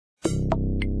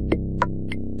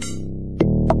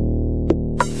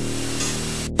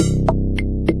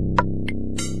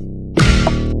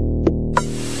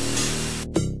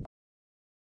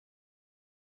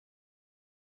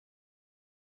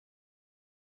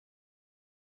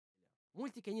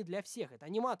Мультики, они для всех, это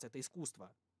анимация, это искусство.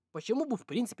 Почему бы, в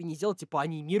принципе, не сделать, типа,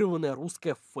 анимированное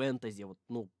русское фэнтези? Вот,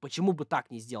 ну, почему бы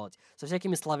так не сделать? Со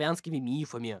всякими славянскими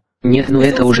мифами. Нет, ну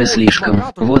это уже слишком.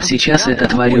 Вот сейчас эта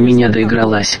тварь у меня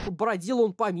доигралась. Бродил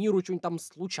он по миру, что-нибудь там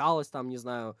случалось, там, не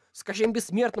знаю. С Кощеем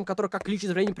Бессмертным, который как лич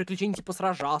из времени приключений, типа,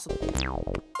 сражался.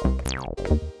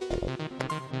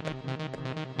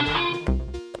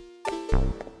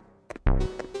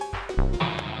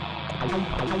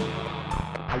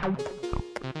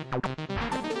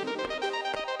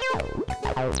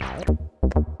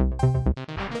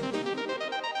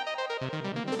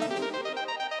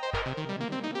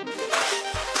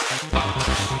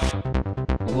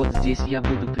 Вот здесь я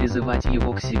буду призывать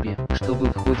его к себе, чтобы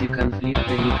в ходе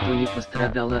конфликта никто не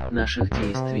пострадал от наших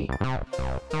действий.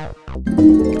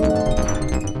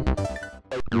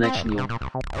 Начнем.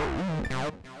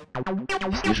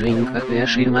 Стеженька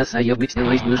пешима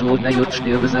саебытилась нужно дает,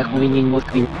 что в захуйнень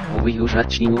мотквин. Увы,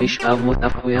 ужатчнин вышпав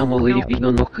мотав уямол или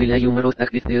пидонок кыляю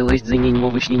мротак витылась за нень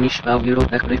мовышни нишпав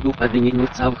виротак прыгу подынень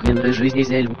нуцав хенры жизни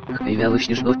зельб.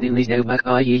 Хвялышни ждот ты нызябак,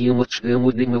 а ей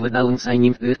мотшкему дымы выдалым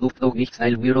сайним тветлуп тогих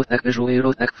сальб виротак и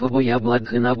жуиротак фобоя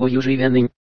бладхына бою живянынь.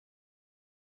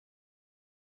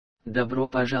 Добро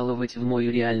пожаловать в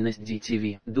мою реальность,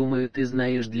 DTV. Думаю, ты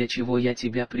знаешь, для чего я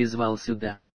тебя призвал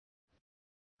сюда.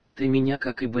 Ты меня,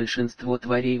 как и большинство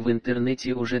тварей в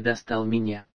интернете, уже достал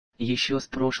меня. Еще с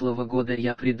прошлого года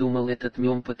я придумал этот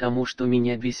мем, потому что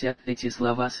меня бесят эти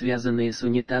слова, связанные с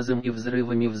унитазом и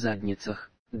взрывами в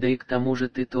задницах. Да и к тому же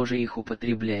ты тоже их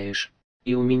употребляешь.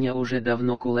 И у меня уже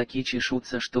давно кулаки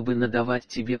чешутся, чтобы надавать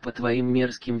тебе по твоим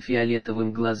мерзким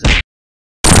фиолетовым глазам.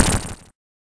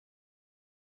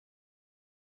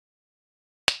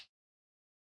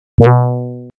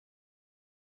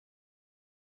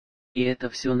 И это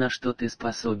все, на что ты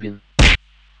способен.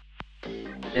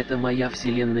 Это моя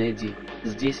вселенная Ди.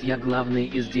 Здесь я главный,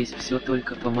 и здесь все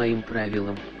только по моим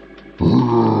правилам.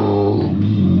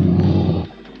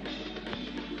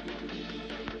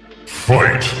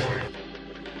 Fight!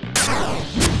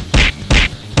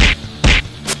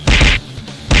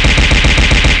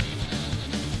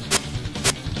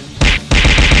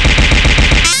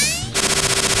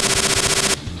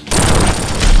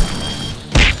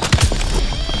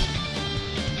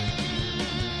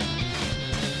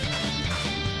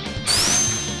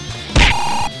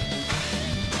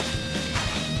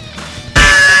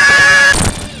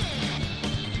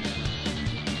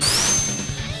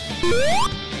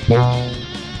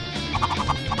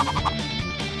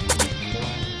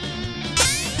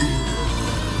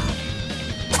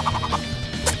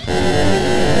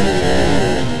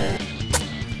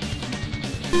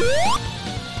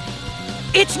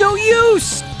 It's no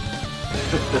use!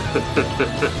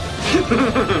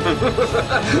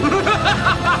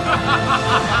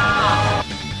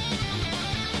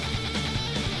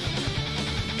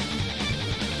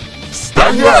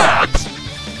 Стоять!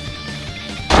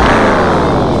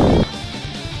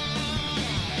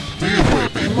 Ты в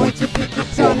этой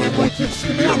мультипликационной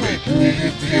мультивселенной не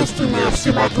единственное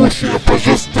всемогущее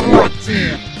божество,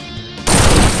 Ти!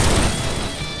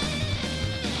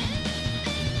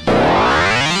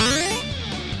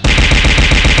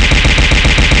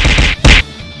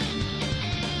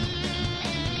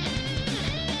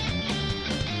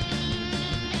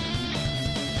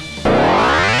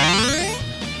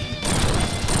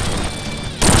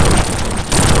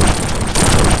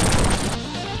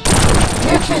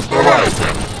 Лучше сдавайся!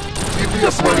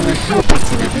 Тебе своими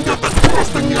щупальцами меня так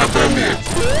просто не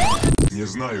одолеть! Не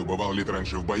знаю, бывал ли ты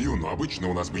раньше в бою, но обычно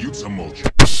у нас бьются молча.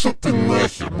 Пошел ты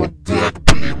нахер, мудак,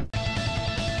 блин!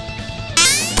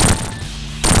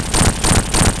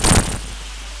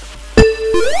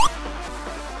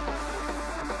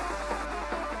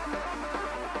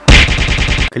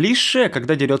 Клише,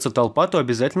 когда дерется толпа, то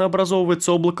обязательно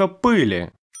образовывается облако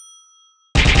пыли.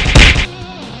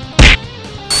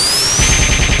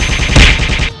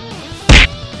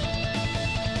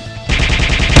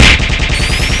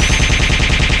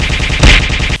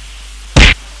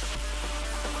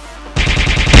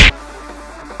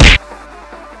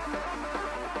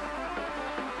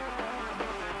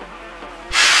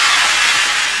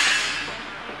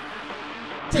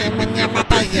 Ты мне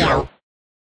надоел!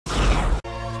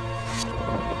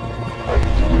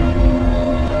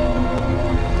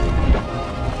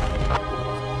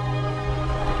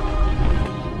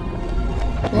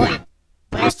 Ой,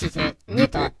 простите, не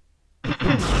то.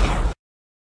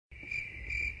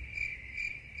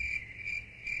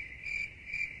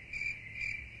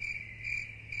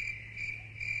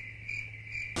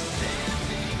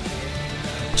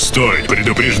 Стой,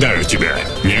 предупреждаю тебя,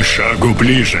 ни шагу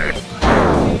ближе.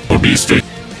 Убийство.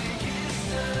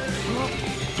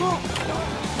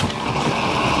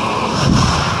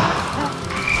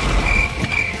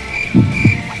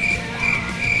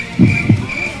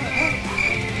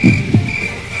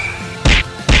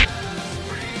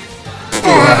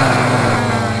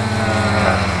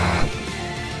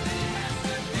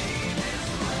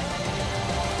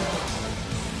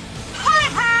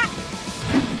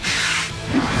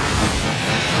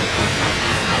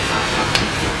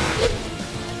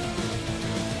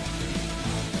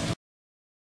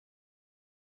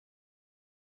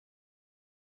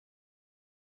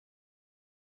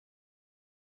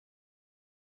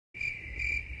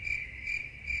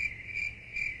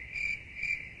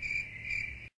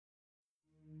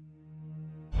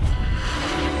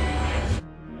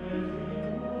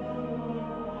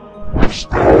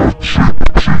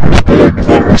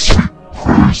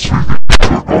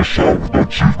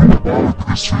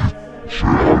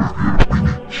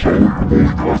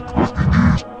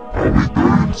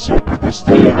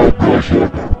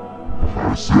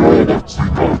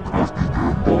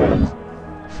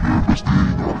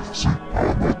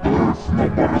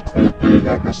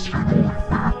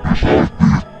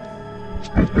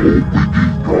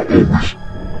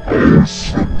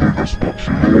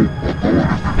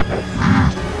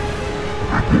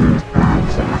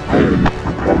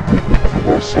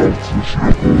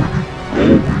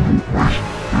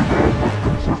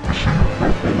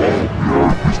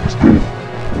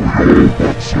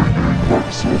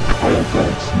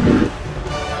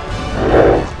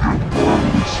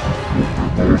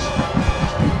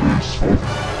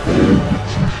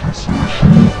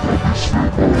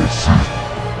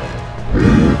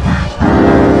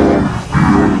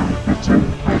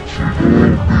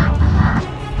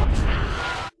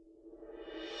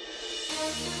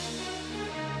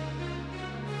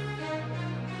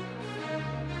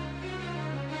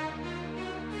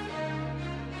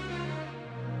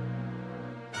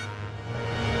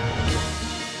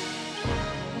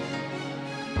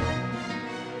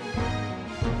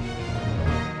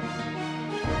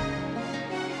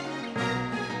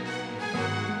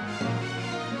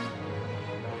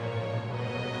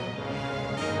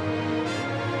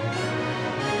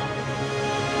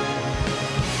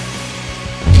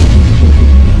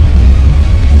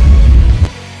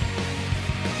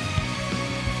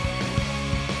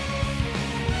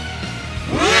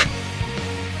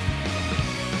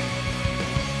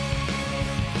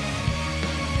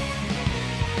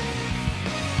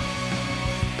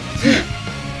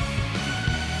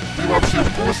 Вообще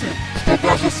в курсе, что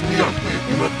даже смертные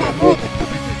иногда могут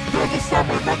победить даже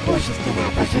самое могущественное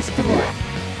божество?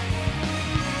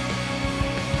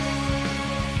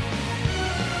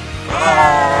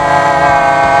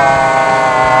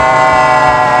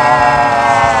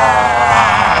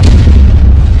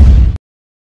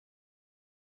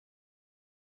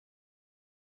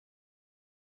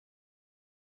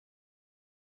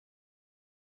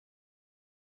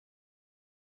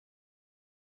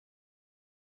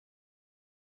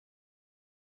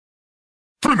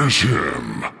 Finish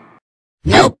him!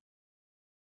 Nope.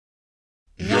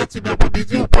 Я тебя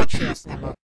победил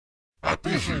по-честному, а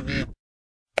ты живи.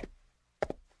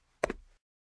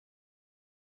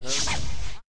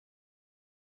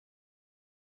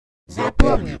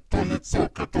 Запомни то лицо,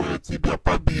 которое тебя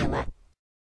побило.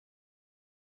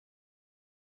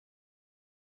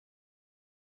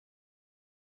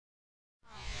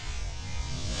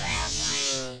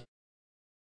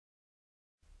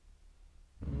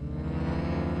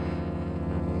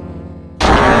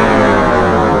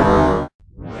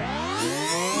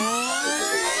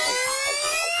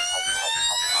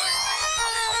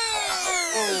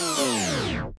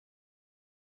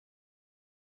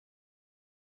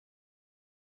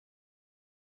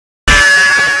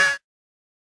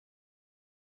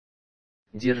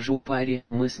 Держу пари,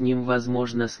 мы с ним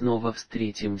возможно снова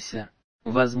встретимся.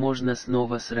 Возможно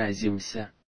снова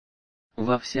сразимся.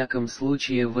 Во всяком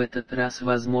случае в этот раз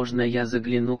возможно я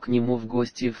загляну к нему в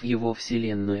гости в его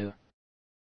вселенную.